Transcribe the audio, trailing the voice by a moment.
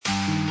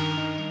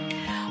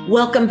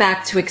Welcome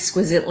back to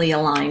Exquisitely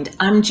Aligned.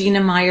 I'm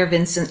Gina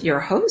Meyer-Vincent, your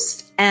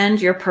host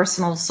and your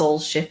personal soul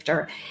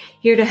shifter,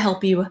 here to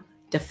help you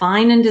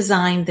define and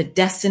design the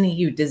destiny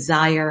you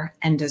desire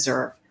and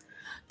deserve.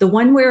 The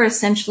one where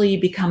essentially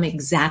you become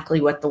exactly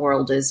what the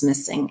world is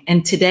missing.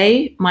 And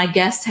today, my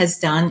guest has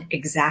done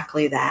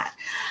exactly that.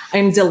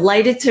 I'm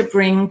delighted to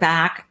bring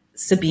back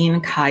Sabine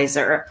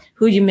Kaiser,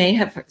 who you may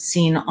have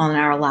seen on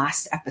our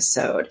last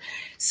episode.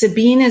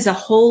 Sabine is a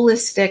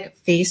holistic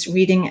face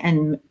reading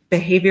and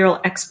behavioral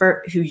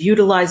expert who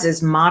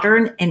utilizes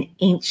modern and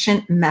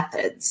ancient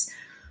methods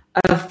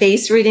of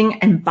face reading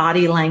and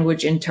body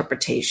language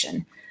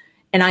interpretation.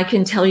 And I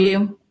can tell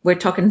you, we're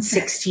talking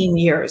 16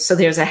 years, so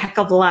there's a heck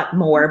of a lot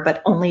more,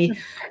 but only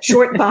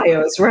short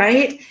bios,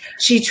 right?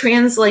 She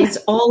translates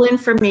all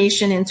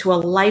information into a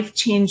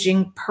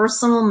life-changing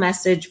personal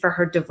message for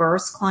her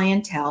diverse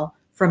clientele,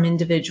 from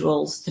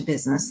individuals to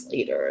business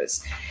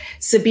leaders.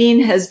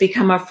 Sabine has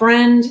become a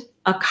friend,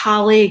 a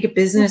colleague,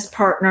 business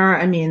partner.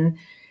 I mean,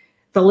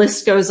 the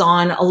list goes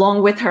on,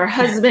 along with her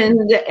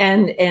husband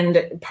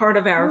and part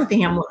of our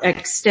family,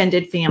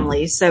 extended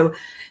family. So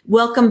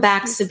welcome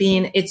back,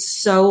 Sabine. It's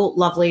so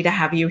lovely to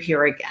have you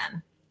here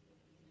again.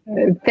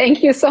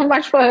 Thank you so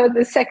much for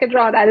the second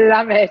round. I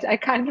love it. I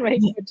can't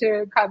wait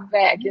to come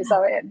back.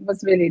 So it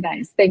was really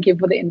nice. Thank you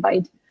for the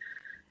invite.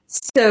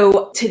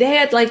 So today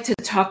I'd like to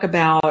talk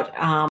about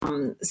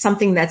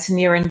something that's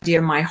near and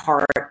dear to my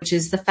heart, which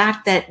is the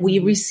fact that we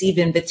receive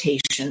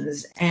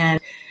invitations.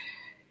 And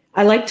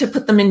I like to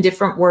put them in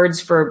different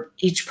words for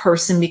each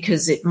person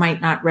because it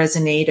might not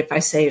resonate if I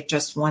say it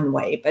just one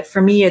way. But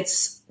for me,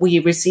 it's we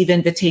receive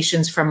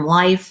invitations from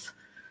life,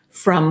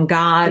 from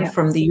God,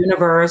 from the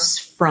universe,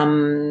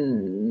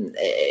 from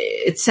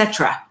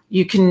etc.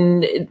 You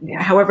can,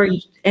 however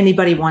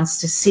anybody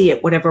wants to see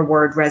it, whatever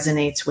word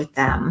resonates with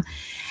them.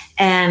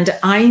 And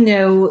I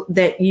know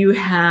that you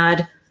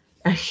had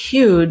a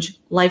huge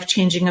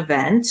life-changing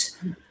event,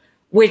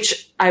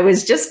 which I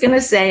was just going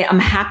to say, I'm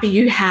happy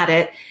you had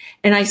it.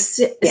 And I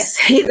say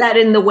that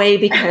in the way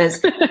because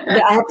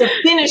I have to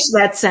finish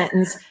that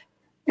sentence.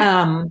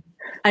 I'm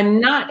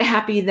not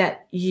happy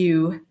that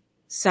you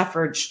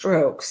suffered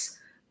strokes,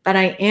 but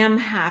I am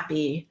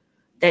happy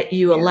that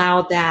you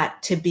allowed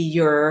that to be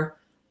your,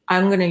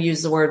 I'm going to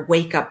use the word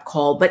wake up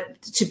call, but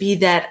to be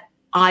that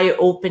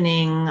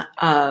eye-opening,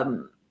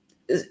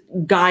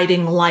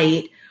 guiding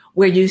light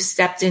where you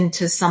stepped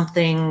into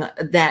something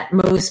that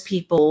most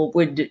people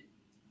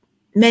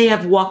may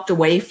have walked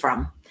away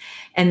from.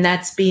 And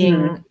that's being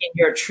in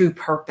your true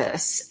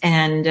purpose.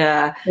 And,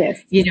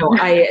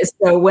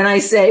 so when I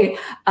say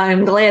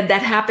I'm glad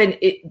that happened,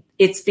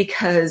 it's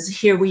because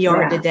here we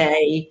are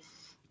today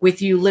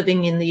with you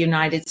living in the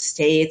United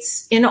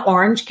States in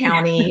Orange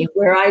County,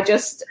 where I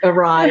just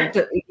arrived,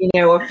 a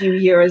few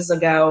years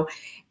ago.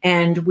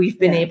 And we've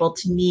been able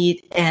to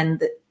meet,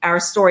 and our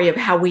story of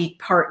how we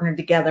partnered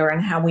together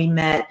and how we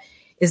met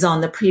is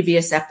on the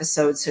previous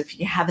episode. So if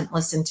you haven't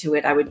listened to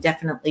it, I would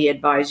definitely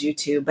advise you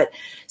to. But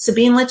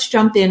Sabine, let's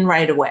jump in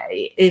right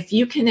away. If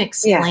you can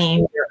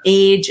explain your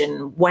age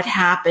and what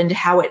happened,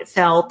 how it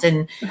felt,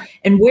 and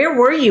where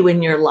were you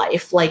in your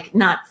life? Like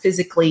not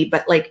physically,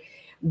 but like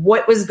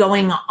what was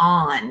going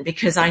on?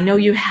 Because I know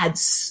you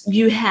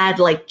had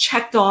like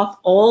checked off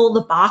all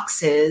the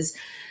boxes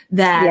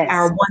that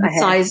our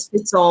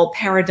one-size-fits-all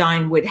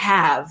paradigm would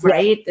have,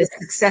 right? This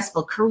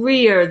successful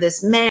career,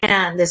 this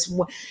man, this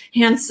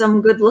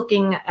handsome,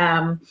 good-looking,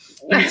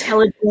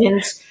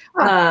 intelligent.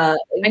 I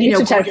need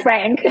to tell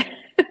Frank.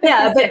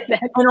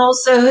 And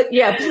also,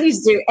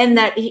 please do. And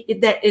that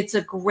it's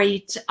a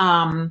great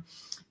a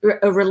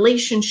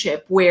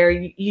relationship where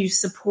you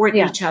support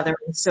each other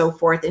and so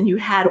forth. And you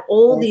had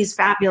all these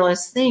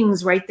fabulous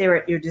things right there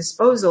at your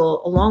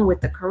disposal, along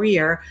with the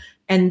career.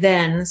 And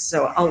then,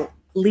 so I'll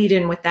lead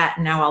in with that,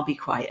 and now I'll be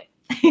quiet.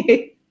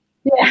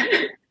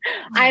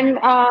 I'm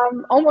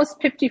almost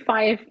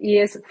 55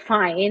 years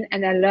fine,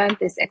 and I learned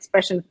this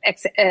expression,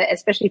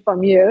 especially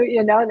from you,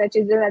 that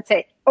you do not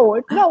say,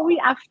 oh, no, we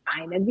are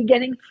fine, and we're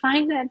getting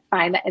finer and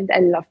finer, and I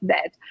love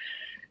that.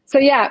 So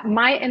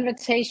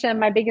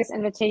my biggest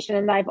invitation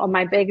in life, or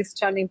my biggest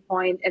turning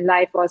point in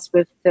life was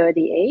with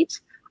 38.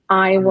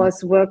 I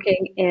was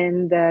working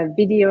in the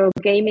video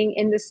gaming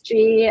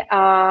industry,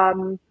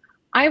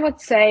 I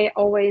would say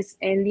always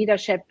in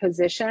leadership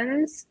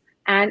positions.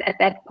 And at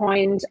that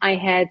point, I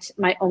had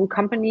my own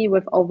company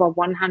with over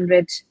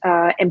 100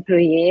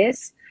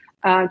 employees.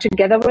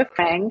 Together with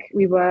Frank,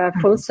 we were a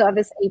full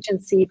service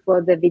agency for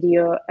the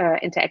video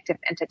interactive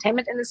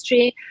entertainment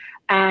industry.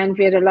 And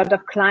we had a lot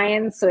of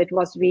clients. So it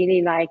was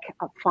really like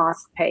a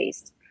fast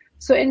paced.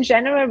 So in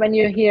general, when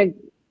you hear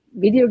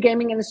video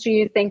gaming industry,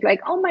 you think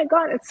like, oh my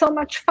God, it's so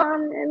much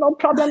fun and no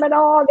problem at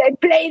all. They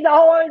play the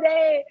whole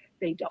day.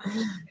 They don't.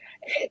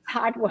 It's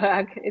hard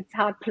work. It's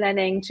hard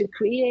planning to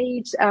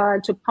create,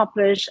 to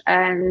publish,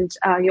 and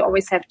you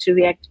always have to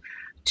react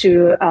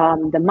to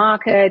the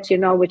market,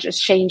 which is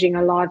changing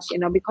a lot,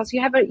 because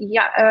you have a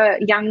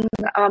young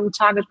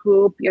target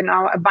group,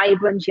 a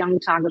vibrant young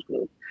target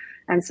group,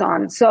 and so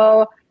on.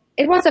 So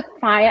it was a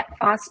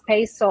fast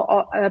pace,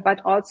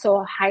 but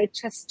also high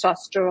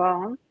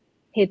testosterone,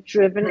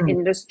 hit-driven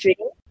industry.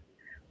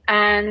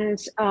 And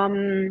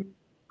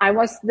I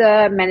was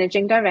the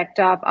managing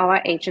director of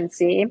our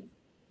agency.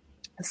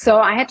 So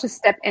I had to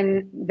step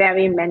in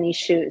very many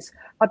shoes.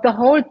 But the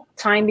whole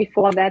time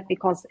before that,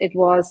 because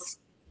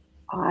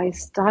I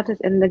started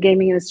in the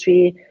gaming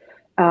industry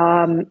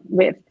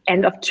with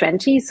end of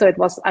 20. So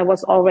I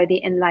was already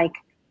in like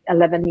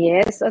 11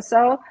 years or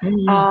so.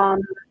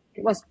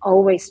 It was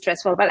always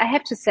stressful. But I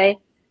have to say,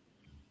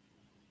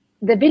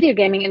 the video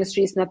gaming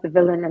industry is not the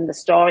villain in the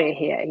story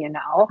here,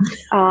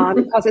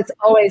 because it's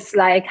always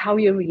like how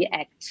you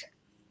react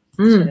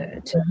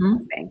to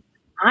something.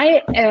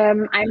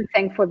 I'm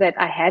thankful that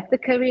I had the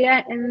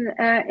career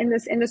in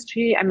this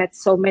industry. I met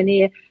so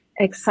many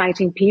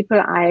exciting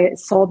people. I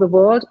saw the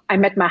world. I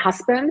met my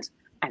husband.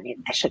 I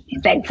mean, I should be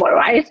thankful,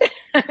 right?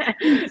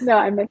 No,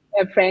 I met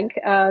Frank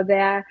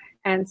there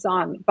and so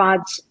on.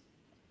 But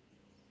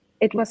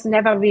it was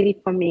never really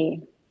for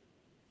me.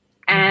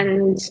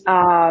 And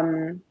I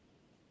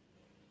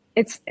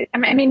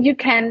mean, you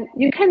can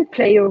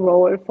play your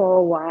role for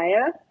a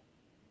while,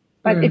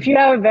 but if you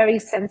are a very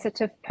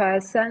sensitive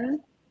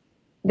person,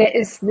 there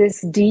is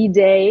this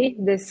D-Day,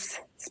 this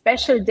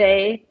special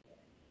day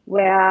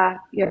where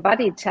your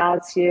body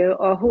tells you,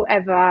 or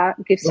whoever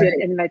gives you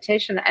an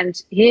invitation.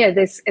 And here,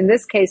 in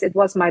this case, it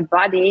was my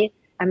body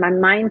and my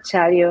mind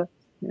tell you,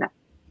 no,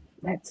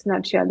 that's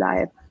not your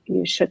life.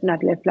 You should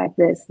not live like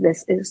this.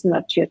 This is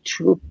not your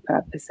true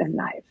purpose in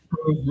life.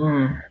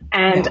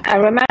 And I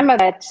remember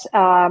that,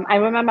 I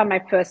remember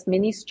my first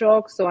mini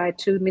stroke. So I had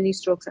 2 mini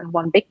strokes and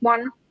 1 big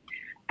one.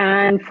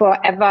 And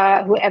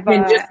forever, whoever.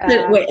 And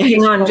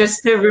hang on,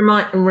 just to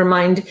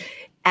remind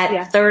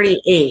at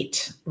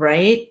 38,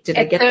 right? Did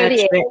I get that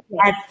straight?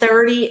 At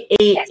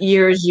 38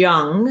 years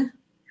young,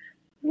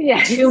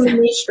 2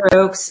 mini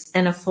strokes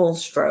and a full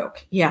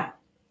stroke. Yeah.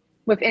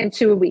 Within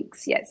 2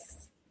 weeks,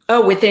 yes.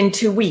 Oh, within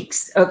 2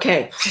 weeks.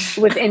 Okay.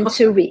 Within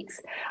 2 weeks.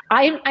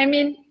 I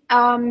mean,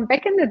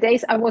 back in the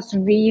days, I was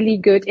really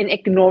good in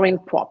ignoring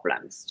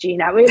problems,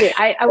 Gina. Really,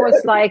 I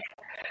was like,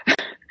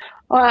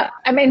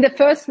 I mean, the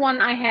first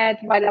one I had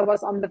while I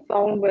was on the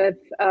phone with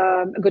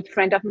a good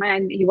friend of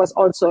mine, he was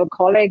also a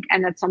colleague.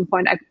 And at some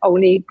point, I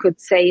only could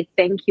say,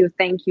 thank you,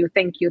 thank you,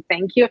 thank you,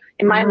 thank you.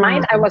 In my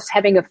mind, I was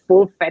having a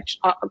full-fledged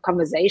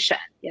conversation,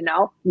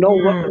 no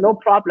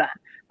problem.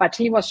 But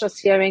he was just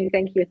hearing,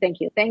 thank you, thank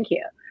you, thank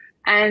you.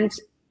 And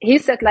he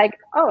said like,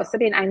 oh,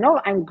 Sabine, I know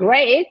I'm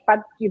great, but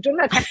you do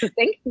not have to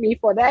thank me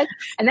for that.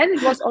 And then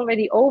it was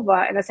already over.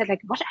 And I said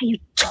like, what are you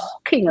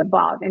talking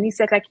about? And he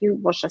said like, you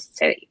was just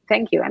saying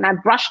thank you. And I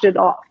brushed it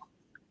off.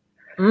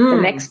 The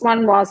next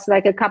one was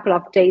like a couple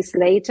of days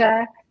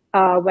later,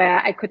 where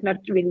I could not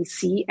really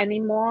see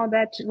anymore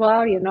that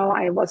well.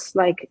 I was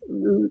like,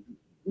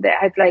 I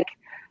had like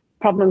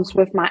problems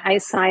with my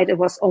eyesight. It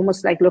was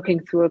almost like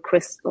looking through a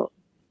crystal.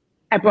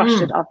 I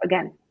brushed it off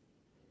again.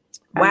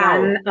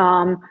 Wow. And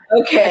then,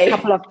 a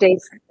couple of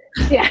days.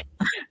 Yeah.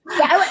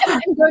 I'm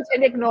good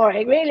in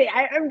ignoring. Really,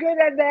 I'm good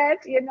at that,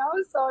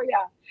 So,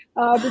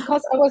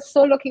 because I was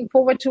so looking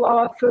forward to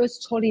our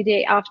first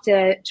holiday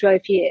after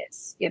 12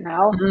 years,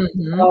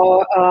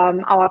 So,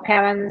 our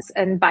parents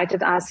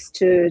invited us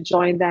to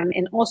join them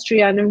in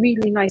Austria in a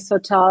really nice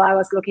hotel. I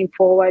was looking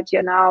forward,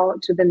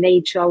 to the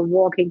nature,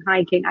 walking,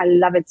 hiking. I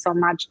love it so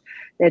much.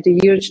 They had a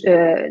huge,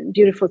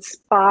 beautiful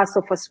spa,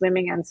 so for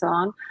swimming and so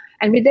on.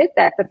 And we did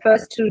that. The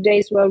first 2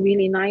 days were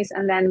really nice.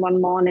 And then one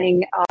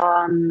morning,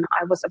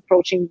 I was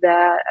approaching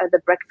the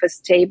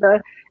breakfast table,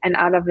 and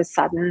out of a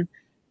sudden,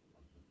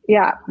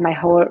 my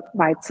whole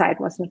right side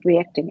was not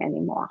reacting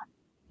anymore.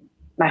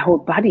 My whole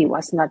body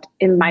was not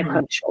in my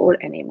control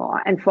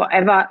anymore. And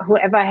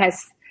whoever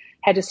has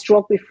had a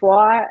stroke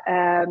before,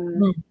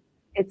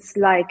 it's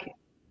like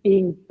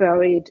being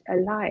buried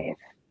alive.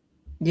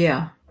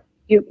 Yeah.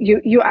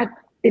 You are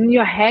in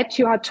your head.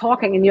 You are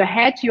talking in your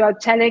head. You are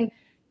telling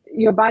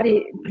your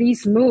body,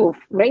 please move,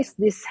 raise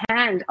this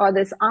hand or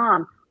this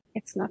arm.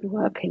 It's not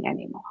working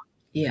anymore.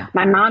 Yeah.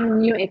 My mom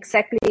knew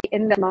exactly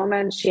in the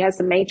moment she has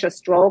a major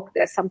stroke.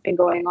 There's something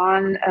going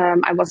on.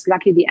 I was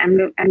lucky the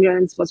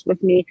ambulance was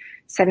with me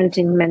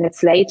 17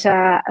 minutes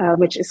later,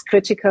 which is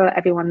critical.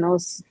 Everyone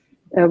knows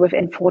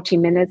within 40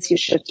 minutes you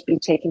should be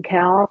taken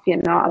care of,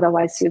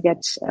 otherwise you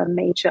get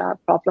major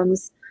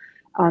problems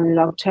on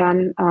long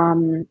term.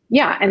 And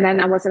then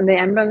I was in the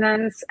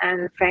ambulance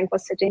and Frank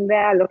was sitting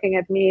there looking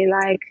at me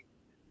like,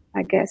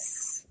 I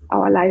guess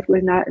our life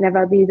will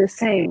never be the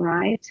same,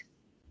 right?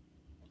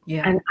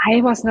 Yeah. And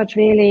I was not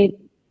really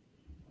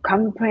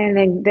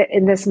comprehending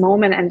in this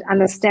moment and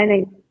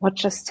understanding what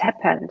just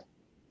happened.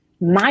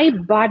 My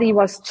body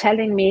was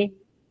telling me,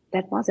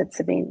 that was it,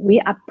 Sabine.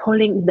 We are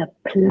pulling the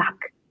plug.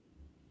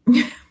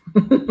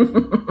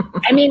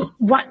 I mean,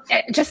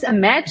 just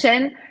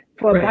imagine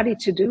for a body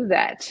to do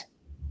that.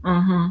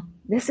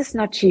 This is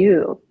not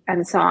you,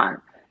 and so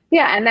on.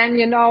 Yeah, and then,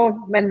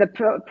 when the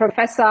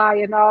professor,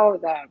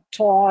 the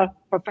tall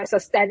professor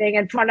standing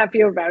in front of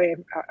you, very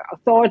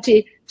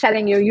authority,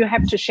 telling you, you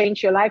have to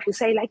change your life. You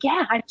say like,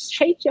 yeah, I've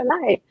changed your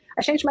life.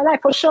 I changed my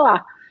life for sure.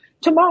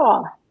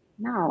 Tomorrow.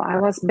 No, I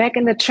was back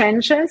in the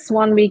trenches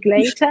 1 week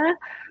later.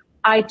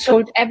 I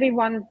told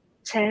everyone,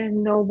 tell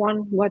no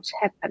one what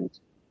happened.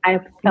 I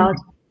felt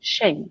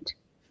shamed.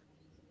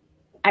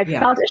 I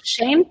felt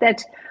ashamed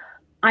that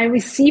I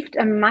received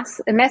a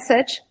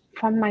message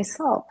from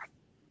myself.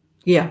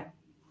 Yeah.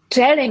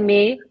 Telling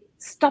me,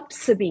 stop,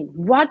 Sabine.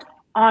 What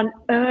on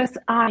earth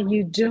are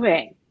you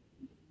doing?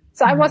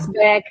 So I was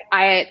back.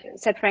 I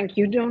said, Frank,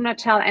 you do not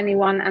tell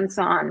anyone and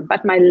so on.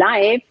 But my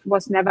life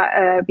was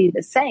never be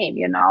the same.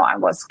 You know, I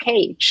was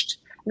caged.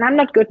 And I'm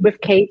not good with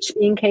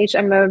being caged.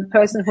 I'm a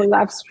person who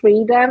loves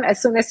freedom.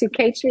 As soon as you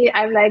cage me,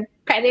 I'm like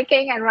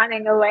panicking and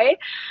running away.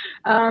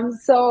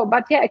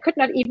 But I could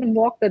not even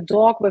walk the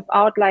dog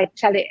without like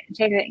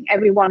telling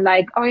everyone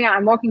like, oh yeah,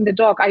 I'm walking the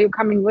dog. Are you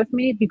coming with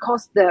me?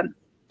 Because the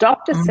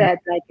doctor said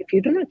like, if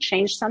you do not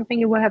change something,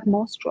 you will have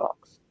more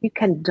strokes. You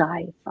can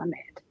die from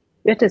it.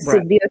 You had a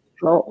severe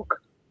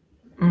stroke.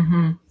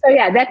 So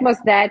that was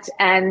that.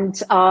 And,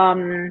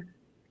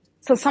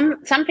 so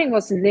something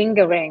was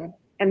lingering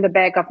in the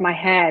back of my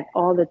head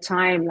all the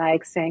time,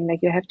 like saying like,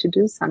 you have to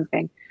do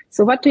something.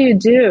 So what do you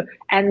do?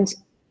 And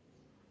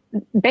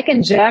back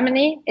in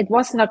Germany, it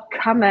was not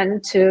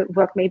common to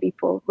work maybe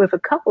with a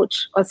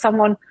coach or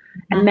someone,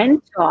 a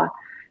mentor,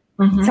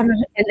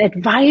 someone, an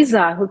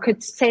advisor who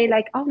could say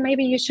like, oh,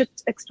 maybe you should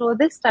explore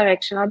this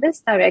direction or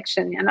this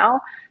direction, you know?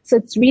 So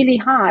it's really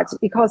hard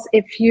because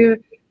if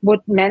you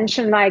would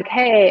mention like,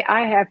 hey,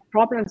 I have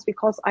problems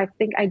because I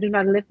think I do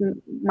not live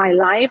my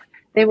life,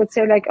 they would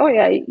say like, oh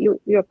yeah,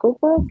 you're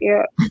cuckoo,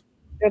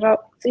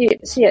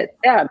 see a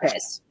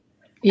therapist.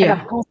 Yeah.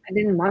 And of course I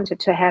didn't want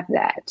to have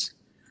that.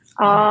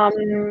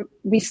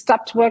 We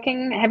stopped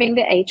having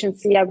the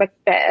agency. I went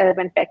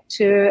back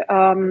to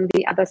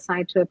the other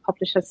side, to a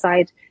publisher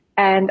side,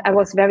 and I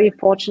was very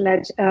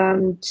fortunate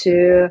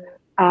to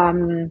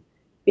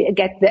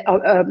get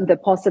the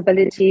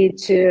possibility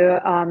to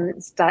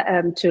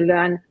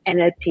learn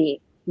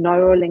NLP,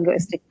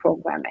 neuro-linguistic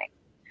programming.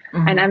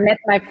 And I met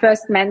my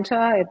first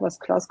mentor. It was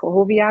Klaus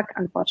Grohowiak.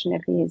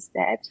 Unfortunately, he's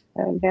dead.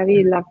 A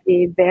very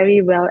lovely,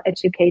 very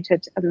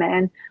well-educated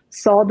man.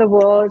 Saw the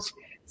world,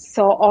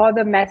 saw all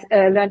the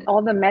learned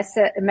all the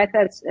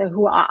methods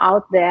who are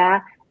out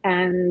there,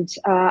 and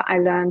I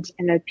learned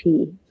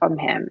NLP from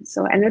him.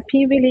 So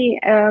NLP really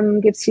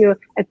gives you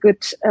a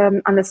good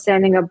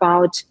understanding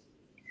about,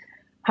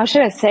 how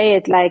should I say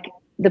it, like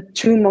the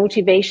true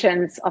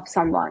motivations of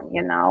someone,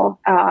 you know,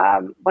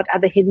 what are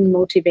the hidden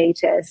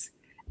motivators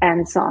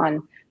and so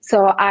on.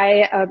 So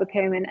I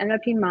became an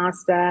NLP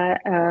master.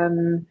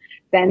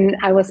 Then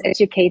I was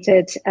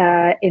educated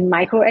in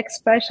micro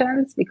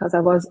expressions because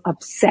I was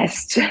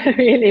obsessed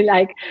really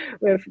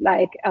with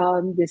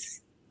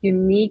this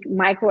unique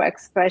micro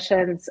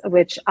expressions,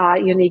 which are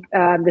unique,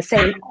 the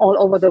same all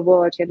over the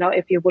world. You know,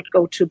 if you would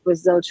go to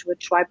Brazil to a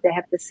tribe, they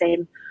have the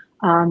same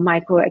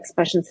micro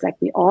expressions like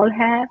we all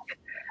have.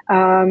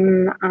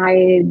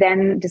 I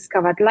then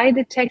discovered lie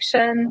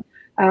detection,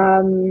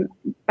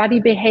 body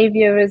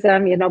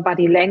behaviorism, you know,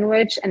 body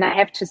language. And I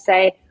have to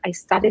say, I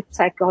studied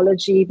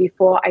psychology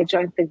before I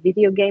joined the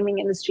video gaming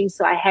industry.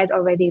 So I had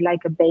already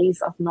like a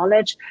base of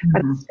knowledge,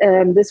 but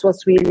this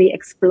was really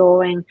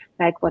exploring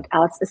like what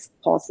else is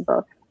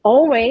possible.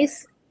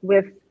 Always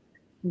with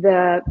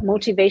the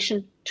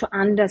motivation to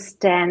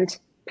understand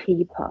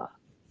people.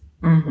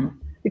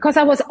 Because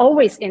I was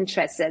always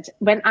interested.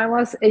 When I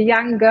was a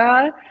young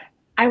girl,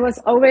 I was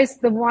always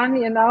the one,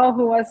 you know,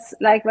 who was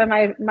like, when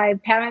my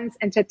parents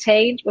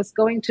entertained, was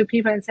going to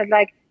people and said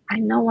like, I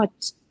know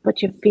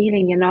what you're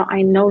feeling, you know,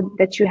 I know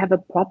that you have a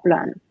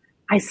problem.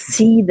 I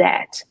see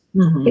that.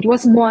 It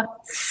was more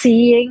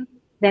seeing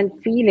than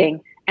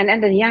feeling. And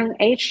at a young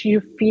age,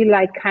 you feel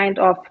like kind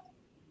of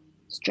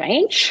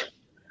strange.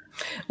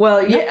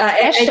 Well,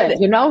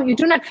 you know, you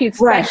do not feel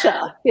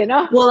special, you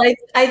know? Well,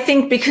 I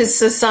think because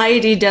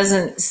society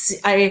doesn't,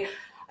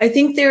 I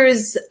think there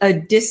is a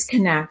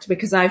disconnect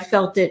because I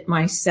felt it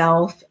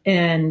myself,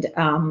 and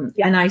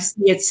I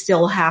see it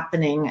still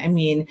happening. I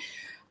mean,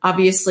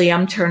 obviously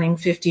I'm turning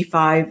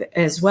 55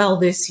 as well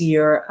this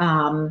year.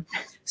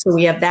 So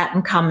we have that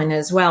in common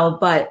as well.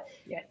 But,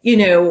 you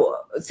know,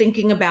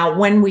 thinking about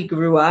when we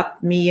grew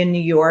up, me in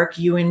New York,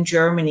 you in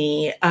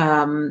Germany,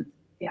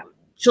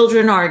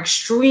 children are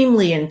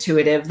extremely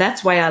intuitive.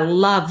 That's why I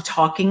love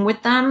talking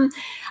with them.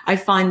 I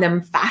find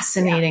them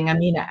fascinating. I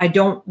mean, I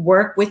don't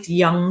work with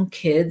young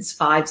kids,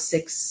 5,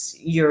 6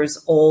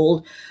 years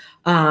old.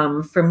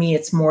 For me,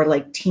 it's more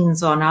like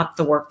teens on up,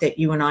 the work that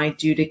you and I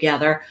do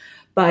together.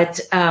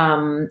 But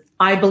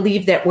I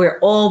believe that we're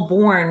all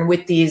born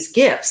with these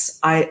gifts.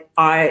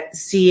 I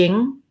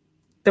seeing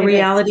the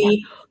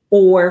reality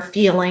or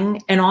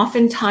feeling. And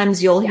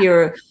oftentimes you'll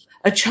hear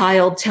a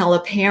child tell a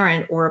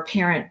parent or a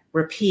parent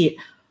repeat,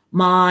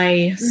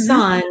 my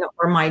son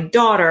or my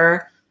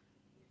daughter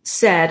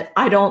said,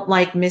 I don't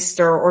like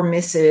Mr. or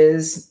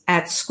Mrs.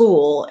 at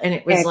school. And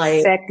it was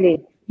like,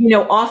 you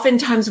know,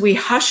 oftentimes we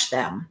hush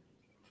them.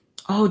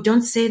 Oh,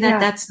 don't say that.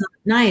 That's not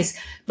nice.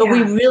 But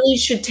we really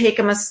should take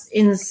them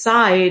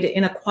inside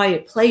in a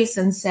quiet place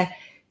and say,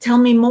 tell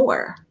me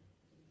more.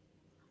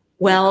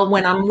 well,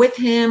 when I'm with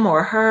him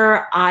or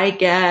her, I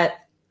get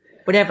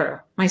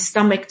whatever, my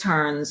stomach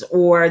turns,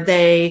 or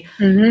they,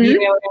 you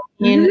know what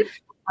I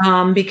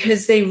mean?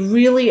 Because they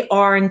really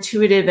are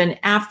intuitive. And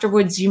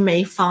afterwards, you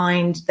may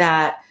find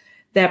that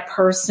that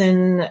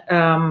person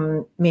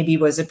maybe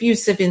was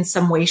abusive in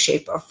some way,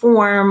 shape, or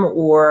form,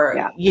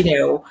 or, you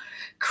know,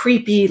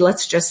 creepy.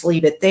 Let's just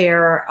leave it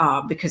there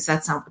because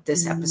that's not what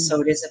this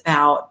episode is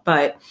about.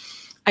 But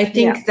I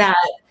think that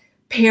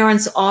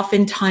parents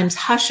oftentimes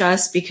hush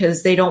us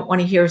because they don't want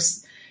to hear.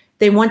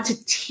 They want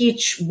to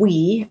teach,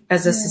 we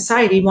as a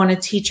society want to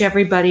teach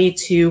everybody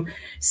to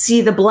see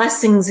the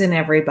blessings in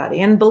everybody.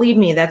 And believe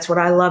me, that's what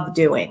I love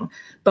doing.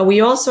 But we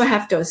also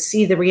have to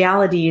see the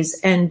realities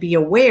and be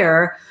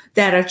aware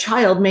that a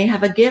child may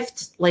have a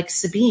gift like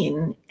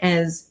Sabine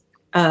as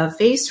a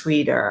face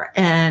reader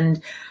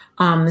and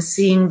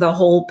seeing the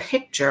whole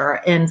picture.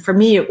 And for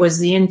me, it was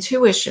the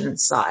intuition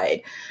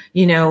side,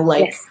 you know,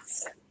 like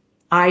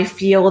I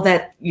feel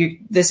that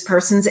this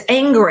person's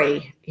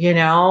angry, you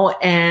know,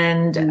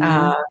 and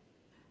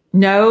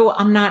no,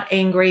 I'm not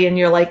angry. And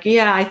you're like,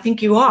 yeah, I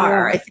think you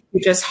are. I think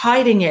you're just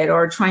hiding it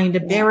or trying to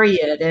bury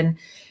it.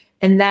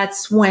 And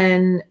that's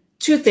when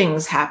two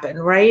things happen,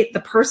 right?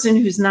 The person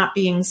who's not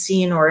being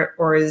seen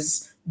or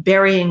is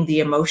burying the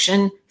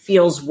emotion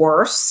feels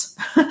worse.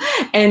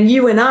 And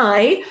you and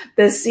I,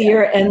 the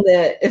seer and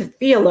the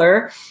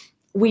feeler,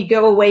 we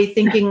go away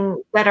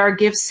thinking that our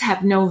gifts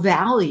have no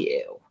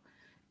value.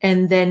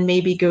 And then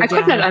maybe go down.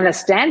 I could not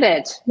understand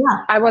it.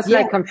 I was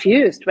like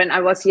confused when I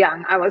was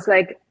young. I was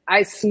like,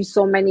 I see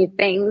so many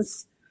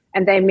things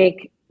and they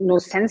make no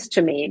sense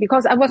to me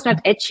because I was not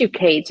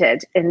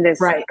educated in this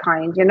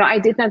kind. You know, I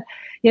did not,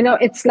 you know,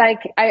 it's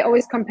like, I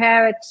always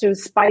compare it to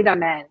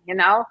Spider-Man, you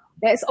know,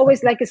 there's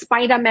always like a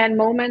Spider-Man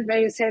moment where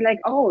you say like,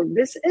 oh,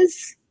 this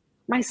is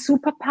my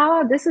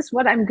superpower. This is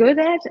what I'm good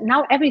at.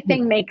 Now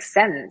everything makes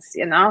sense,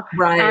 you know,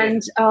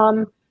 and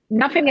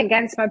nothing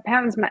against my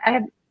parents.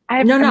 I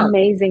have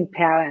amazing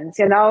parents,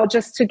 you know,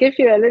 just to give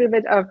you a little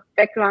bit of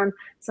background.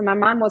 So my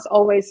mom was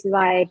always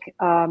like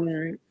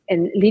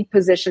in lead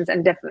positions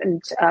in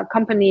different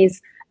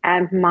companies,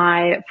 and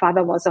my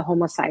father was a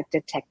homicide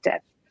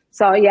detective.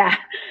 So yeah,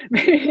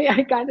 maybe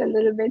I got a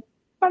little bit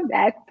from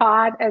that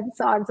part and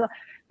so on. So,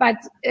 but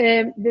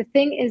the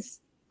thing is,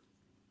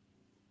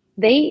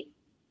 they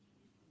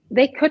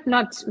could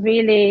not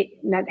really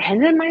not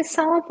handle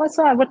myself or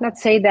so. I would not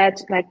say that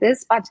like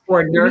this, but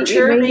or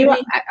nurture maybe.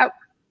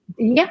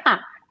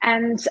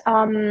 And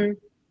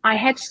I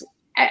had,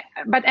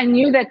 but I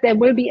knew that there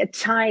will be a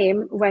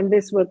time when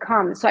this will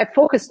come. So I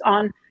focused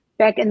on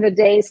back in the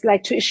days,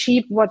 like to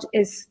achieve what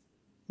is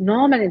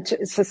normal in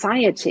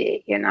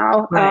society, you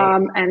know,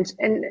 and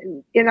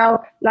you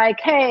know, like,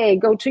 hey,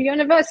 go to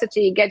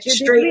university, get your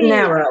straight degree. and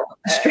narrow.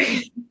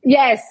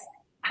 Yes,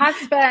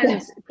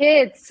 husband,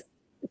 kids,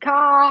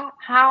 car,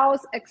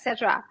 house,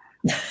 etc.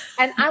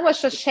 And I was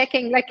just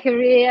checking like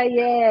career,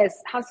 yes,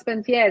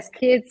 husband, yes,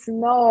 kids,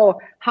 no,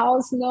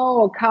 house,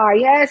 no, car,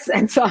 yes,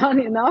 and so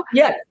on, you know.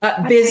 Yeah,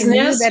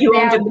 business, you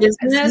owned a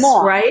business,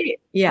 right?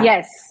 Yeah.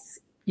 Yes.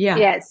 Yeah.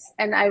 Yes.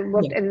 And I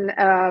worked in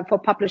for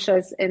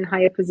publishers in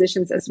higher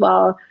positions as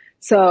well.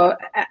 So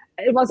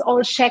it was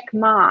all check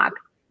mark,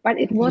 but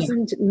it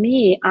wasn't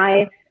me.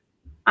 I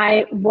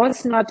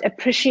was not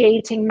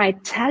appreciating my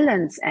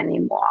talents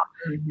anymore.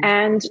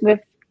 And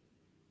with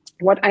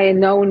what I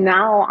know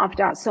now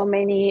after so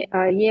many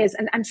years,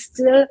 and I'm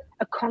still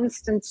a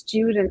constant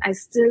student. I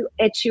still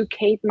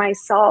educate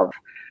myself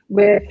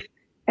with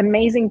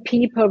amazing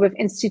people, with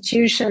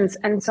institutions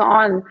and so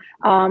on,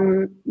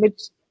 which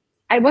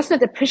I was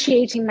not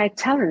appreciating my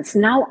talents.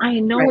 Now I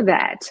know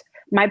that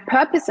my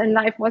purpose in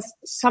life was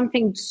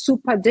something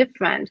super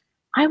different.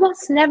 I was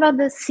never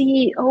the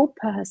CEO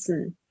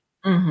person.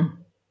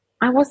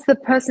 I was the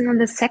person in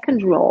the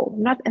second row,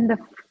 not in the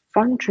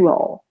front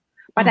row.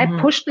 But I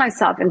pushed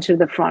myself into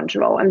the front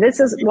row, and this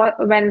is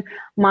when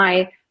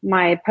my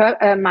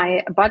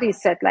body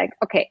said, like,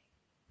 okay,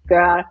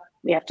 girl,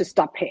 we have to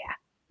stop here.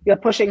 You're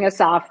pushing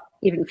yourself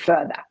even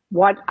further.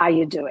 What are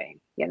you doing?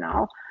 You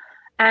know.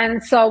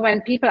 And so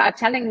when people are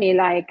telling me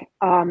like,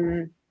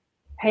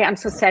 hey, I'm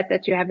so sad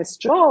that you have a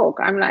stroke.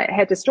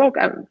 Had a stroke.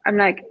 I'm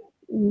like,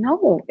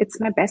 no,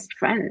 it's my best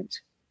friend.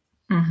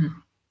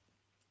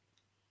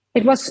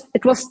 It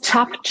was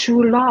tough,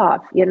 true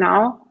love, you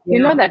know. You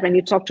know that when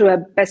you talk to a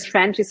best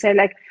friend, you say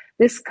like,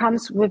 this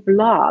comes with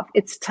love.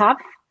 It's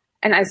tough,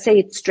 and I say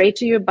it straight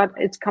to you, but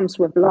it comes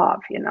with love,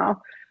 you know.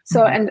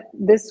 So, and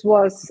this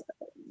was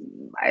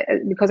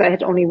because I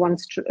had only one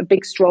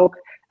big stroke.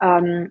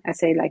 I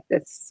say like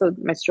this, so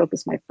my stroke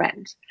is my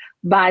friend.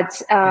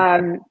 But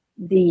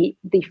the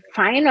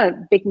final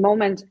big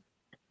moment,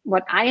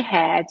 what I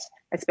had,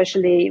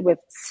 especially with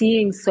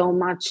seeing so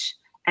much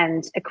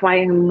and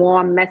acquiring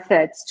more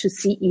methods to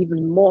see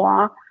even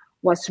more,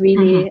 was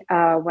really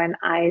when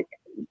I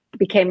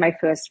became my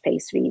first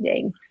face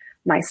reading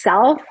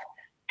myself.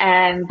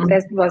 And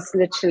that was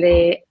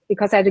literally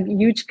because I had a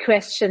huge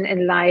question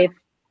in life,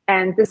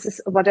 and this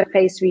is what a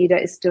face reader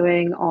is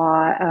doing,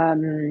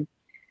 or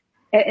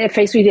A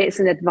face reader is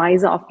an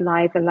advisor of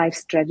life, a life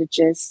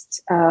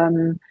strategist.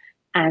 And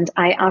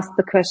I asked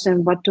the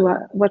question,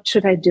 what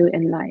should I do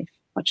in life?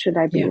 What should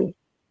I be? Yeah.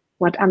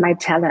 What are my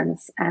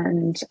talents?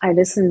 And I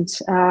listened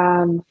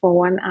for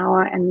 1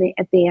 hour, and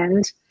at the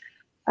end,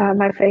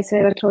 my face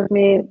reader told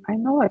me, I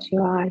know what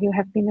you are. You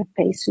have been a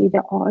face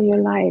reader all your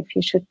life.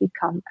 You should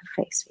become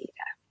a face reader.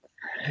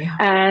 Yeah.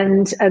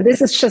 And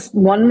this is just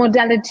one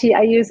modality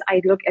I use.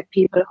 I look at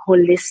people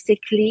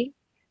holistically,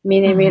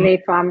 meaning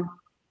really from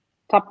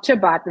top to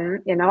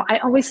bottom. I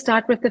always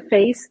start with the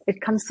face.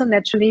 It comes so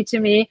naturally to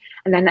me.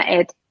 And then I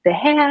add the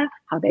hair,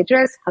 how they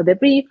dress, how they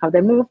breathe, how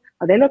they move,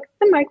 how they look,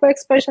 the micro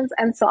expressions,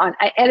 and so on.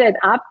 I add it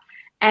up,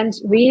 and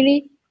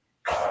really,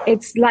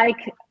 it's like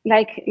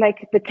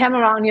the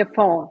camera on your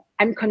phone.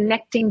 I'm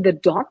connecting the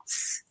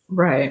dots.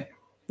 Right.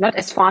 Not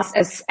as fast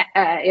as,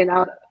 I don't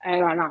know,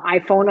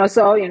 iPhone or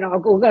so, or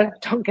Google,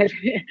 don't get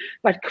me,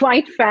 but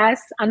quite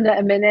fast, under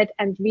a minute,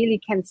 and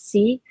really can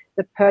see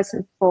the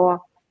person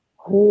for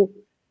who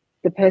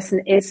the person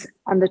is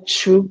on the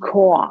true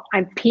core.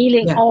 I'm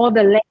peeling all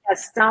the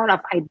layers down of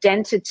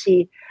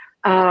identity,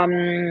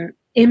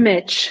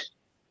 image,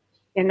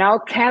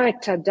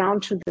 character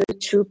down to the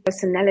true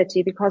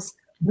personality, because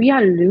we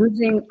are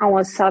losing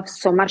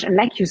ourselves so much. And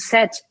like you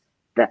said,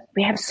 that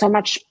we have so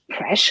much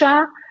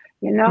pressure,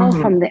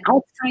 from the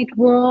outside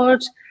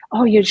world.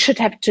 Oh, you should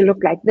have to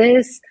look like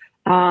this.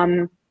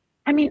 You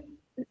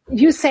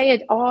say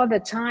it all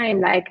the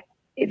time, like,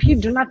 if you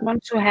do not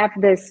want to have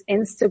this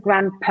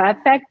Instagram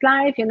perfect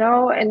life, and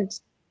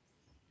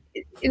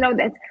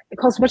that,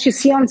 because what you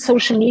see on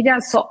social media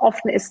so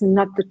often is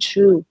not the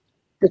truth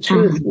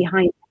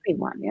behind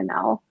everyone,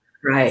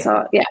 Right.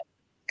 So, yeah.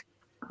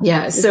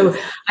 Yeah. So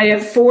I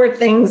have 4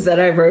 things that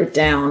I wrote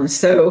down.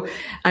 So,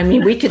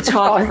 we could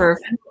talk for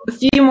a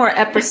few more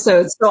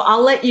episodes. So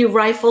I'll let you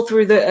rifle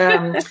through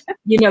the,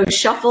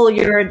 shuffle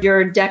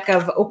your deck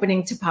of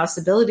opening to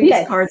possibilities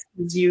cards,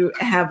 because you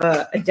have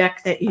a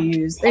deck that you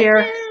use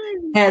there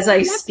as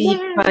I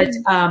speak. But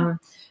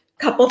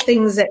couple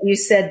things that you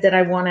said that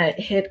I want to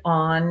hit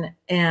on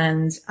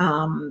and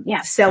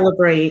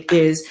celebrate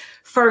is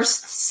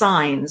first,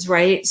 signs,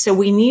 right? So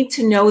we need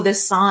to know the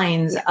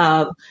signs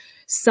of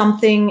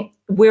something,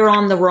 we're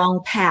on the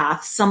wrong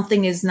path.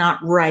 Something is not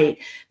right.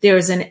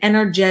 There's an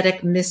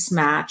energetic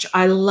mismatch.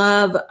 I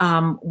love,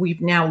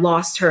 we've now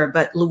lost her,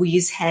 but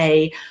Louise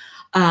Hay,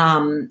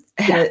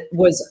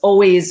 was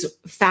always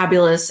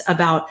fabulous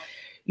about,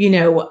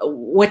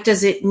 what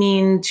does it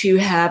mean to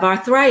have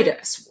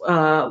arthritis?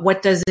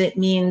 What does it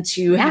mean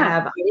to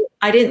have,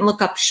 I didn't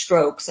look up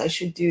strokes. I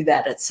should do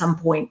that at some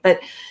point,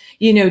 but,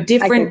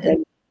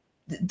 different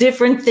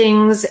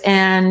things,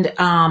 and,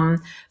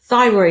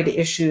 thyroid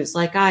issues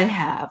like I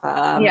have,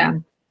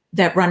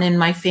 that run in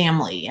my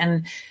family.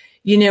 And,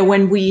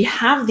 when we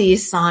have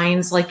these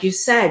signs, like you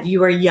said,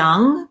 you are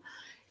young,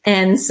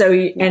 and so,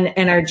 and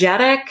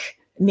energetic,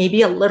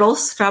 maybe a little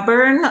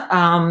stubborn.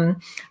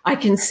 I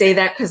can say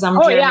that because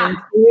I'm German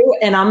too,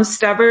 and I'm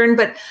stubborn.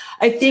 But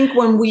I think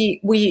when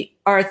we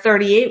are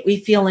 38, we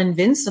feel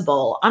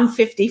invincible. I'm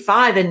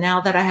 55, and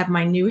now that I have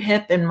my new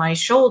hip and my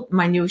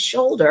new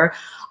shoulder,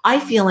 I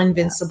feel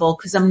invincible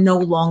because I'm no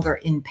longer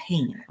in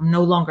pain. I'm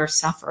no longer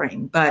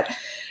suffering. But,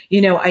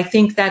 I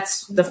think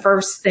that's the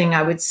first thing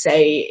I would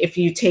say. If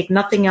you take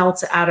nothing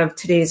else out of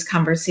today's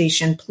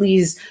conversation,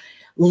 please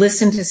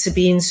listen to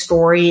Sabine's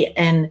story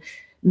and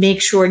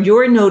make sure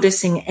you're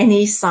noticing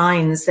any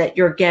signs that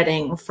you're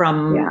getting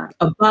from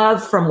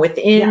above, from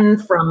within,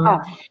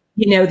 from,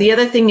 the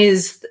other thing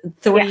is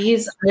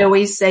threes. I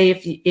always say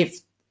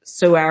if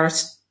our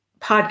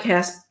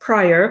podcast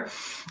prior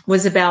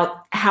was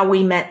about how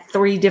we met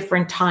 3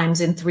 different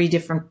times in 3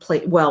 different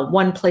places. Well,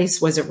 one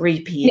place was a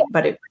repeat,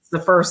 but it was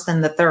the first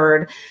and the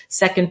third.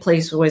 Second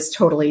place was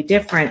totally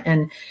different.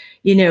 And,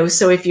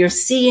 so if you're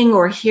seeing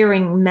or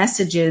hearing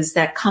messages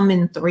that come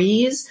in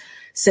 3s,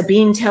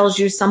 Sabine tells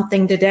you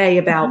something today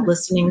about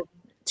listening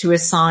to a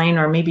sign,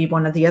 or maybe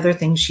one of the other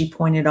things she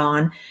pointed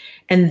on.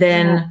 And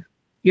then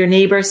your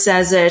neighbor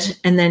says it,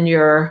 and then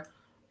your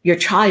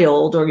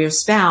child or your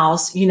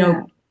spouse,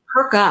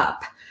 perk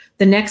up.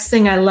 The next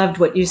thing, I loved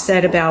what you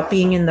said about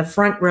being in the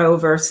front row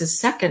versus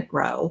second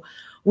row.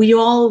 We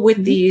all,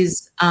 with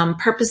these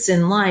purpose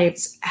in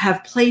lives,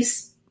 have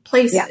places.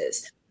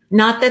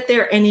 Not that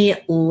they're any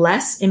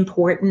less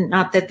important,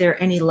 not that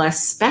they're any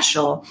less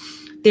special.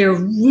 They're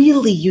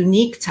really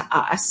unique to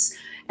us.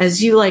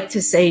 As you like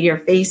to say, your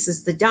face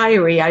is the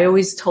diary. I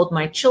always told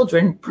my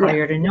children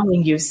prior to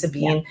knowing you,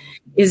 Sabine,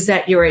 is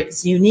that you're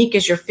as unique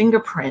as your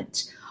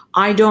fingerprint.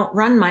 I don't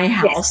run my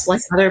house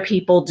like other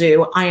people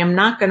do. I am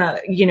not going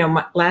to,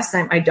 last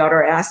night my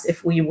daughter asked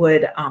if we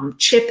would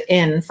chip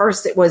in.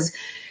 First it was,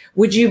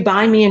 would you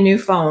buy me a new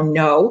phone?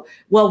 No.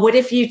 Well, what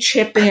if you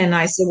chip in?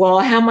 I said, well,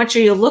 how much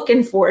are you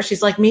looking for?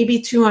 She's like, maybe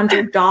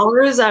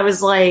 $200. I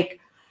was like,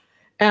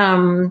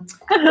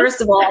 first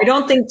of all, I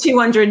don't think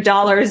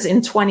 $200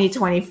 in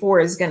 2024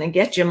 is going to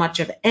get you much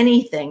of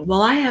anything.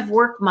 Well, I have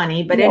work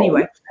money, but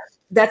anyway,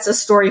 that's a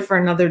story for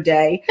another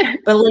day.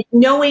 But like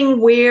knowing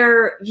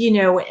where,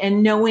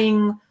 and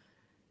knowing,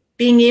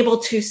 being able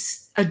to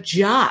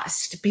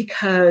adjust,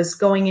 because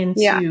going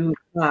into,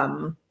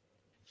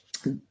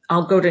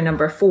 I'll go to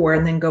number 4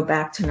 and then go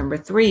back to number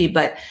 3,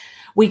 but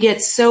we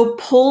get so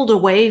pulled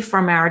away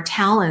from our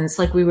talents.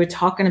 Like we were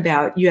talking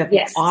about, you have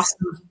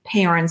awesome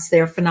parents.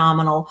 They're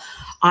phenomenal.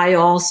 I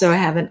also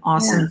have an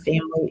awesome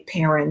family,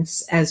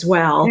 parents as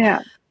well.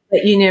 Yeah.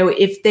 But,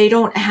 if they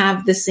don't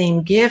have the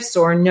same gifts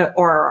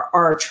or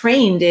are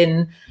trained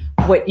in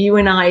what you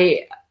and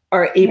I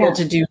are able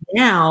to do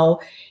now,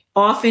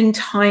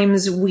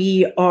 oftentimes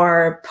we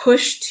are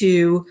pushed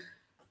to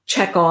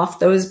check off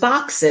those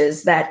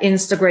boxes that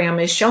Instagram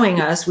is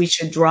showing us. We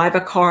should drive a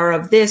car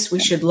of this. We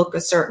should look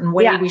a certain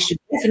way. We should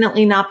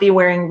definitely not be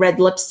wearing red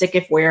lipstick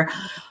if we're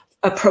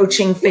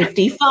approaching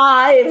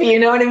 55. You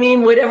know what I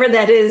mean? Whatever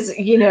that is,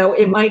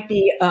 it might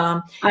be,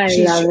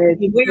 she shouldn't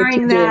be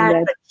wearing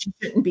that, but she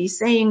shouldn't be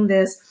saying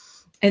this.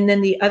 And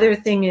then the other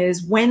thing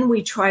is, when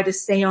we try to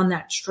stay on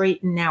that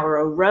straight and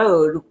narrow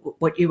road,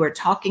 what you were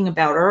talking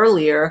about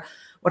earlier,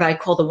 what I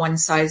call the one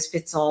size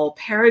fits all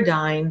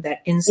paradigm,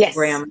 that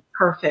Instagram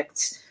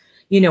perfect,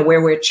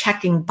 where we're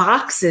checking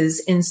boxes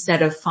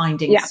instead of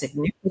finding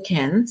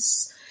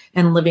significance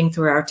and living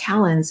through our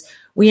talents,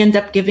 we end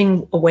up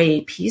giving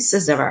away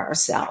pieces of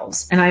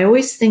ourselves. And I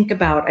always think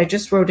about, I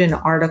just wrote an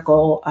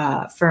article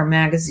for a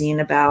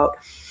magazine about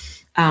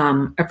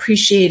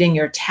appreciating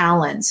your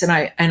talents. And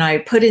I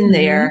put in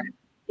there,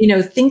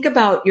 think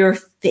about your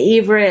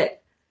favorite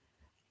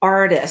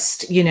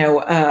artist,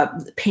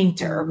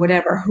 painter,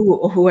 whatever,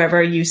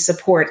 whoever you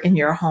support in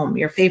your home,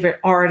 your favorite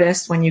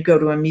artist when you go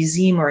to a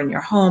museum or in your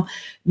home,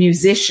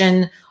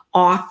 musician,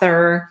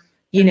 author,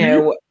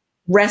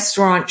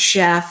 restaurant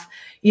chef,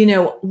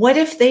 what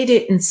if they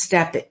didn't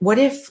step it? What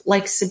if,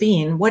 like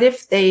Sabine, what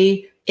if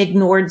they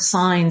ignored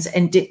signs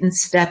and didn't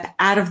step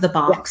out of the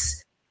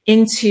box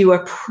into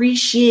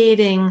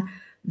appreciating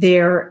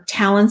their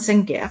talents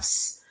and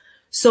gifts?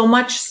 So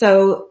much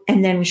so,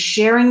 and then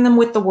sharing them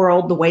with the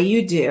world the way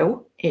you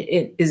do,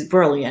 it is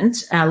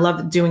brilliant. I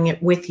love doing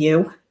it with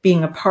you,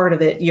 being a part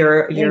of it.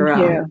 You're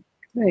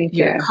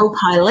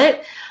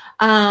co-pilot,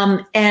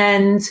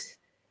 and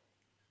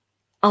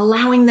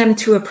allowing them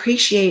to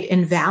appreciate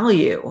and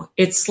value.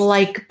 It's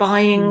like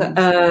buying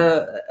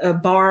a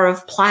bar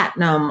of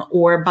platinum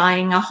or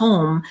buying a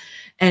home,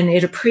 and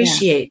it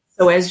appreciates.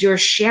 So as you're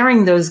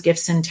sharing those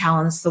gifts and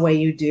talents the way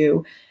you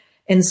do.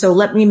 And so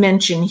let me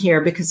mention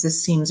here, because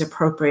this seems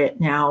appropriate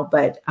now,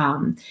 but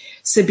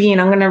Sabine,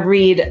 I'm going to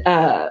read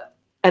a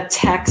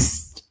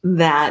text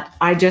that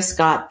I just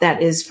got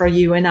that is for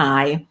you and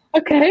I.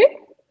 Okay.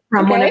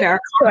 From one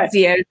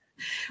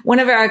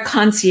of our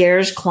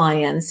concierge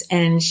clients.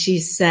 And she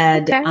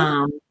said,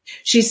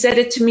 she said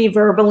it to me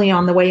verbally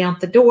on the way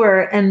out the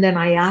door. And then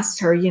I asked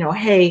her,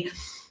 hey,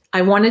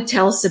 I want to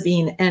tell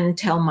Sabine and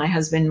tell my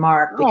husband,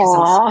 Mark, because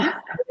I'm so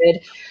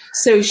excited.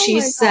 So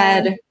she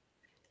said,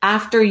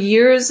 after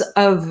years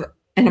of,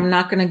 and I'm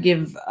not going to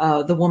give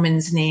the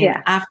woman's name,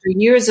 after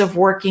years of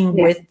working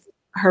with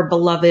her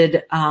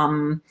beloved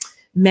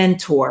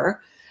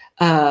mentor,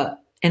 and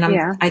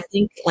I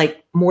think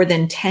like more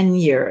than 10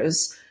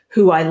 years,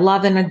 who I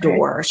love and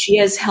adore, she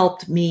has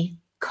helped me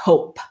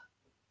cope.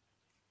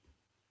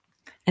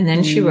 And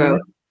then she wrote,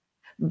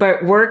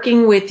 but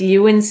working with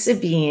you and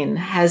Sabine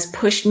has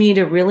pushed me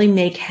to really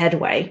make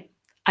headway.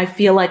 I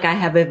feel like I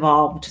have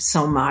evolved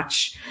so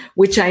much,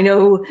 which I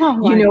know,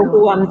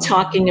 who I'm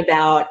talking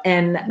about.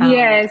 And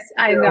yes,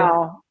 I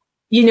know.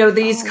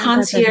 These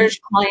concierge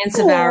clients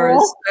of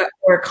ours,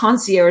 or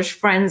concierge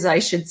friends, I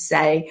should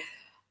say,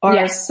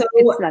 are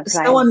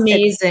so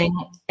amazing.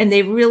 And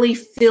they really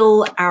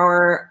fill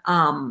our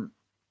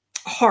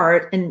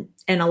heart and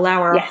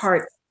allow our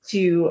heart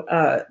to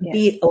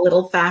beat a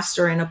little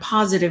faster in a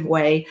positive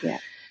way,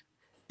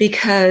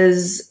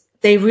 because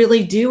they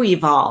really do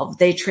evolve.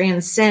 They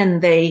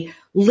transcend. They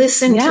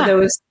listen to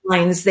those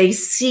signs. They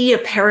see a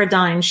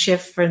paradigm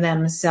shift for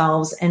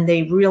themselves, and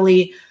they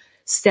really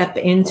step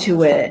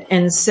into it.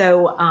 And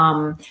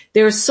so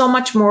there's so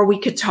much more we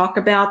could talk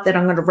about that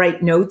I'm going to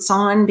write notes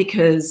on,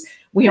 because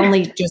we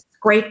only just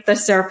scraped the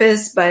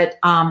surface. But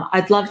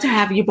I'd love to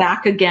have you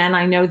back again.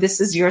 I know this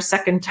is your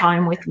second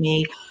time with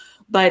me,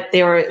 but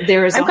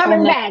there's I'm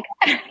coming back.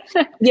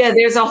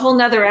 There's a whole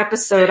nother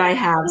episode I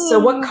have. So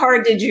what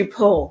card did you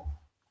pull?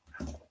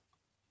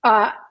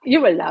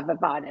 You will laugh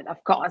about it,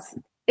 of course.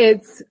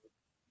 It's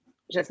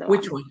just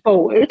which one?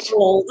 Bold.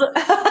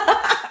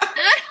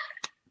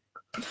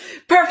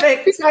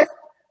 Perfect. Because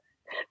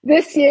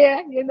this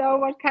year,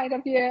 what kind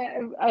of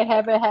year I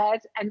have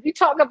ahead, and we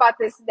talk about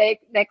this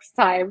next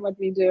time. What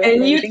we do,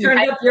 and you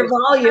turned up your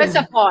volume. First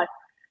of all,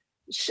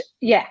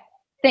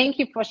 thank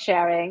you for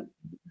sharing.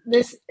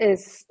 This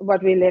is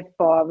what we live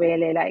for,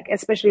 really. Like,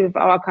 especially with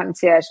our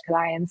concierge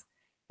clients,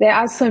 they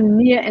are so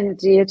near and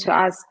dear to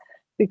us,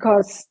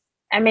 because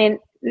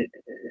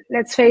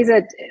let's face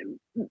it,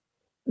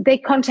 they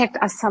contact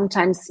us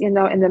sometimes, in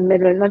the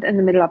middle, not in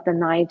the middle of the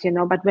night,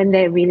 but when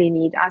they really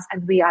need us,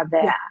 and we are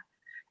there.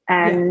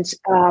 And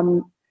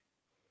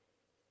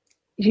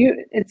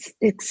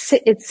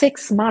it's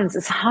 6 months,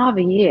 it's half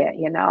a year,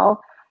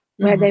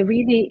 where they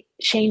really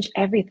change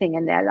everything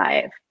in their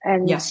life.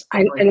 And Yes,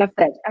 I totally. love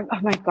that. Oh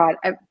my God.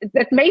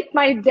 That made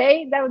my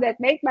day. No, that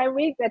made my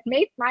week. That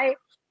made my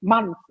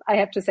month, I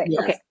have to say.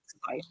 Yes. Okay.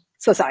 Sorry.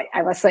 So sorry.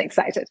 I was so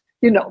excited.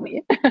 You know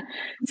me.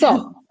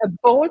 So a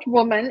bold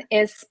woman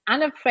is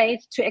unafraid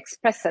to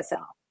express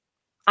herself.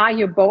 Are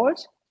you bold?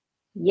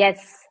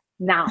 Yes.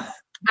 Now,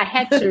 I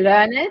had to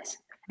learn it,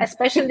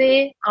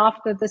 especially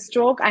after the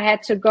stroke. I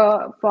had to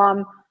go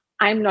from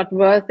I'm not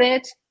worth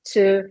it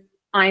to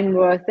I'm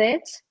worth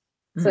it.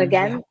 So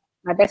again,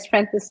 my best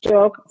friend, the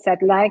stroke, said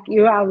like,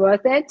 you are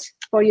worth it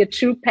for your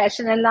true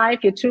passion in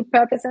life, your true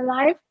purpose in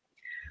life.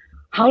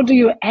 How do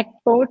you act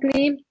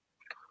boldly?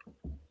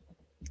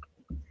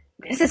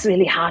 This is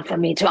really hard for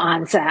me to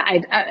answer.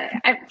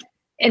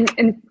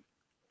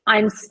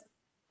 I'm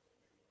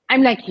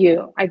like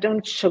you. I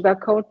don't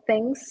sugarcoat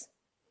things.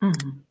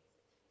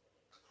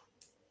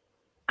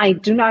 I'm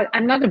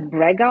not a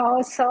bragger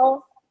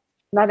also,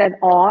 not at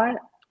all.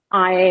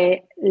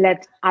 I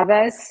let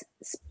others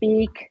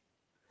speak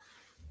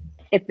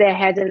if they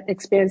had an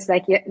experience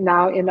like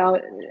now,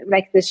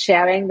 like this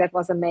sharing, that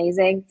was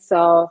amazing.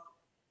 So,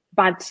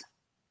 but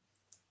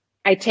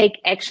I take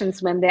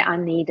actions when they are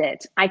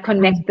needed. I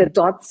connect the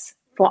dots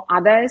for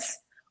others.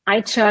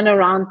 I turn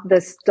around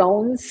the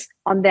stones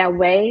on their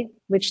way,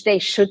 which they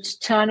should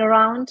turn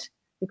around,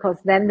 because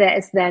then there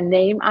is their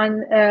name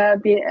under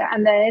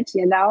it,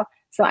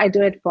 So I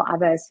do it for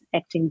others,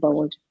 acting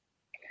bold.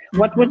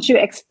 What would you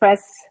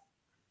express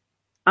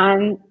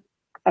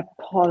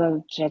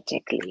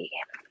unapologetically?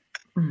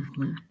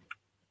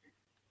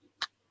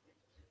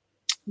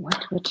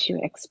 What would you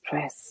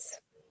express?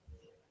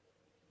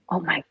 Oh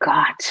my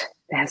God,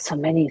 there are so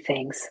many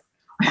things.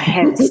 My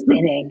head is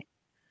spinning.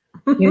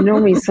 You know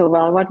me so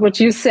well. What would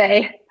you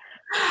say?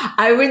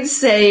 I would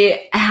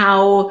say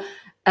how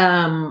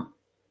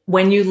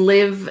when you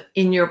live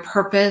in your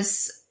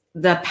purpose,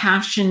 the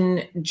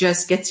passion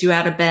just gets you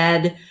out of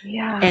bed,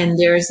 and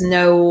there's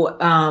no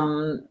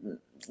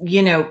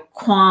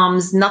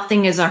qualms.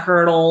 Nothing is a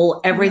hurdle.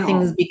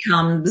 Everything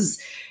becomes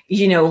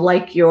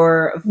like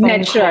your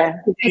phone call.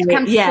 It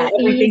comes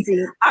so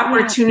easy.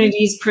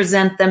 Opportunities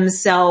present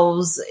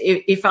themselves.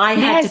 If I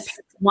had to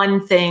pick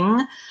one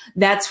thing,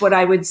 that's what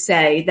I would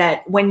say.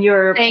 That when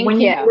you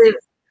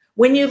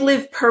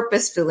live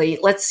purposefully,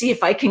 let's see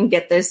if I can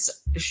get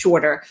this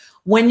shorter.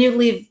 When you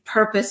live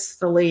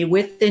purposefully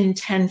with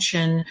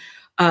intention,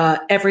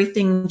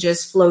 everything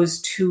just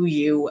flows to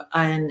you,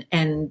 and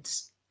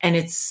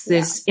it's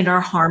this inner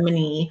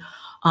harmony,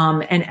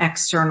 and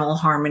external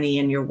harmony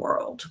in your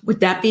world. Would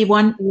that be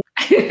one?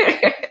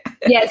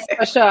 Yes,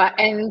 for sure.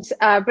 And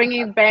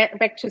bringing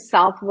back to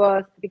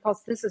self-worth,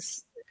 because this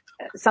is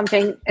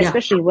something,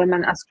 especially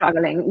women are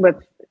struggling with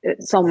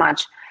so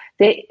much.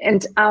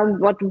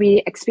 What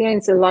we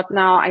experience a lot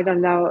now, I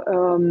don't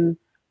know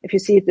if you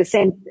see it the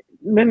same,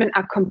 women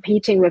are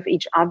competing with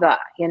each other,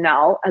 a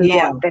lot.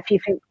 They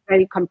feel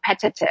very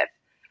competitive.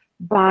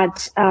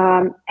 But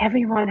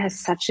everyone has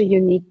such a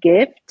unique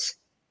gift.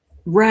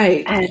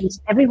 Right. And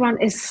everyone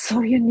is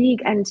so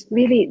unique, and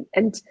really,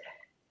 and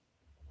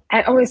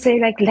I always say,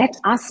 like, let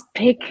us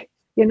pick,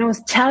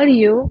 tell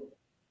you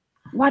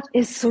what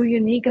is so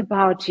unique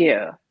about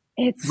you.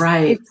 It's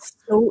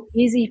so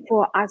easy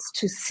for us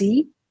to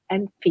see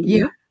and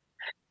feel.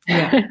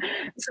 Yeah.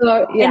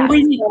 So and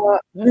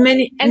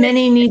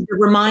many need the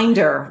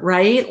reminder,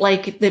 right?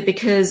 Like that,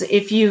 because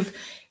if you've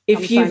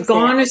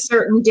gone a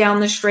certain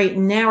down the straight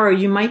and narrow,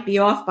 you might be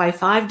off by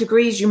 5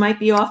 degrees, you might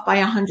be off by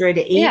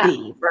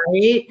 180,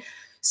 right?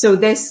 So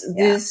this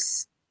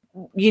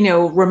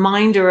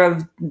reminder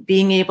of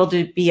being able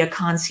to be a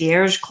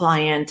concierge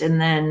client,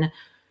 and then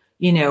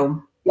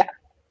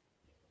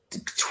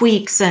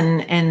tweaks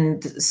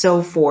and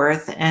so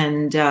forth,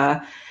 and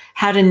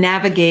how to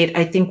navigate.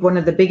 I think one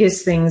of the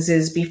biggest things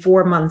is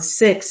before month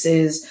 6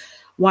 is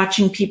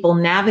watching people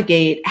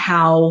navigate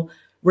how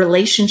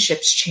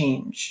relationships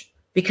change,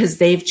 because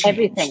they've changed.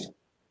 Everything.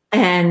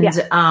 And,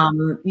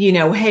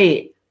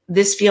 hey,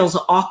 this feels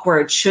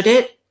awkward. Should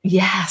it?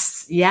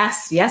 Yes, it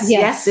does.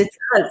 Yes.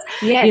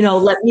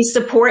 Let me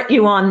support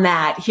you on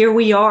that. Here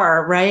we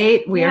are,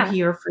 right? We are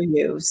here for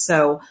you.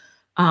 So,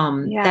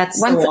 that's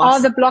once so awesome. All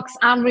the blocks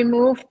are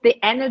removed,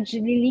 the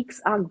energy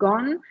leaks are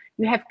gone.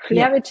 You have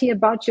clarity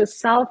about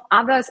yourself,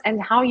 others, and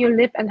how you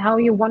live and how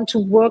you want to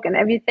work and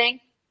everything.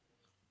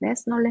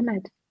 There's no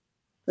limit.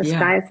 The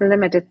sky is the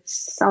limit. It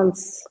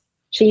sounds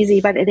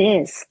cheesy, but it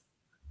is.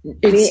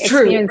 It's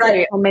true.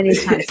 Right. It so many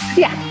times.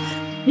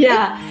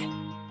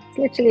 It's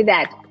literally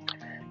that.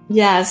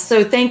 Yeah.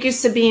 So thank you,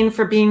 Sabine,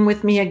 for being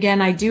with me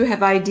again. I do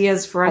have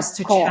ideas for us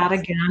to chat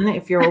again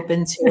if you're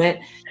open to it.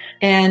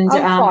 And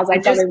of course, I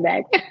got it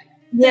back.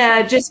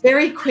 Just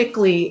very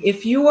quickly,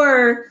 if you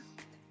are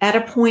at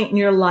a point in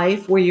your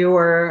life where you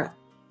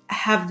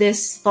have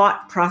this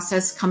thought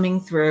process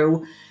coming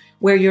through,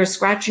 where you're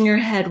scratching your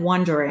head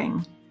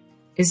wondering,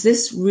 is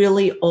this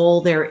really all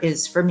there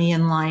is for me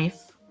in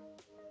life?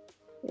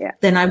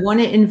 Then I want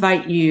to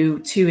invite you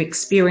to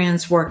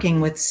experience working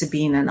with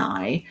Sabine and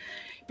I,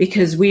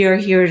 because we are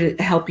here to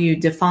help you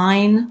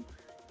define,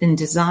 then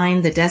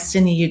design the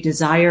destiny you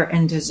desire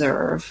and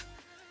deserve.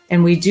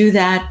 And we do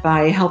that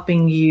by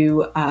helping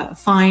you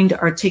find,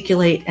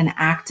 articulate, and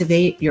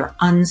activate your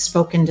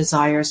unspoken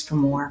desires for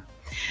more.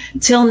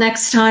 Till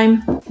next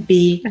time,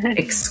 be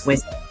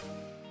exquisite.